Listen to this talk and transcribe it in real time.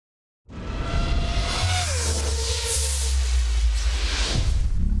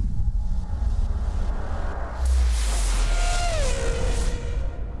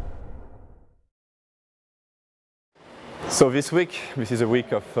So this week, this is a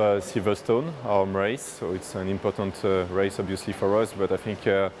week of Silverstone, our home race. So it's an important race, obviously, for us. But I think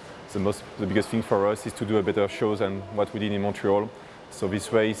the biggest thing for us is to do a better show than what we did in Montreal. So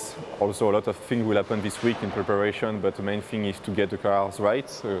this race, also a lot of things will happen this week in preparation. But the main thing is to get the cars right.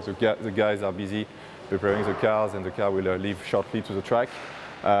 So the guys are busy preparing the cars, and the car will leave shortly to the track.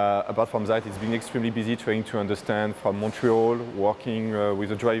 Apart from that, it's been extremely busy trying to understand from Montreal, working with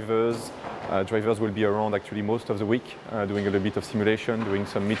the drivers. Drivers will be around actually most of the week, doing a little bit of simulation, doing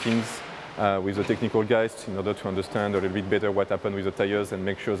some meetings with the technical guys in order to understand a little bit better what happened with the tires and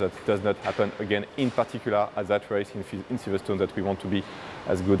make sure that it does not happen again, in particular at that race in Silverstone, that we want to be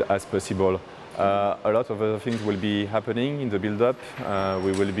as good as possible. A lot of other things will be happening in the build-up.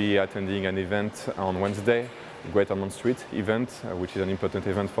 We will be attending an event on Wednesday, Great Ormond Street event, which is an important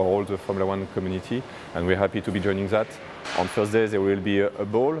event for all the Formula One community, and we're happy to be joining that. On Thursday there will be a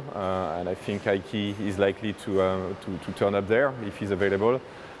ball, and I think Heikki is likely to turn up there if he's available.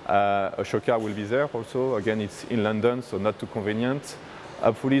 A show car will be there also. Again, it's in London, so not too convenient.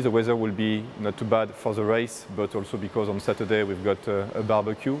 Hopefully the weather will be not too bad for the race, but also because on Saturday we've got a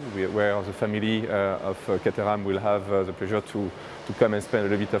barbecue where the family of Caterham will have the pleasure to come and spend a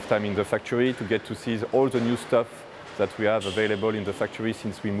little bit of time in the factory to get to see all the new stuff that we have available in the factory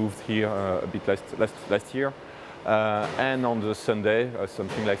since we moved here a bit last year. And on the Sunday,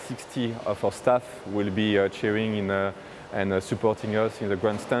 something like 60 of our staff will be cheering and supporting us in the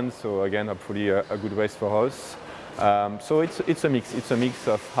grandstand. So again, hopefully a good race for us. So it's a mix. It's a mix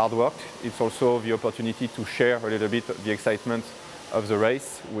of hard work. It's also the opportunity to share a little bit the excitement of the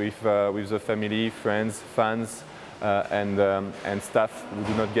race with the family, friends, fans, and staff who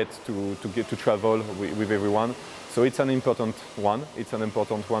do not get to travel with everyone. So it's an important one. It's an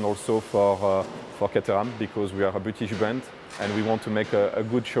important one also for Caterham, because we are a British brand and we want to make a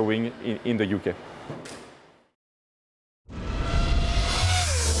good showing in the UK.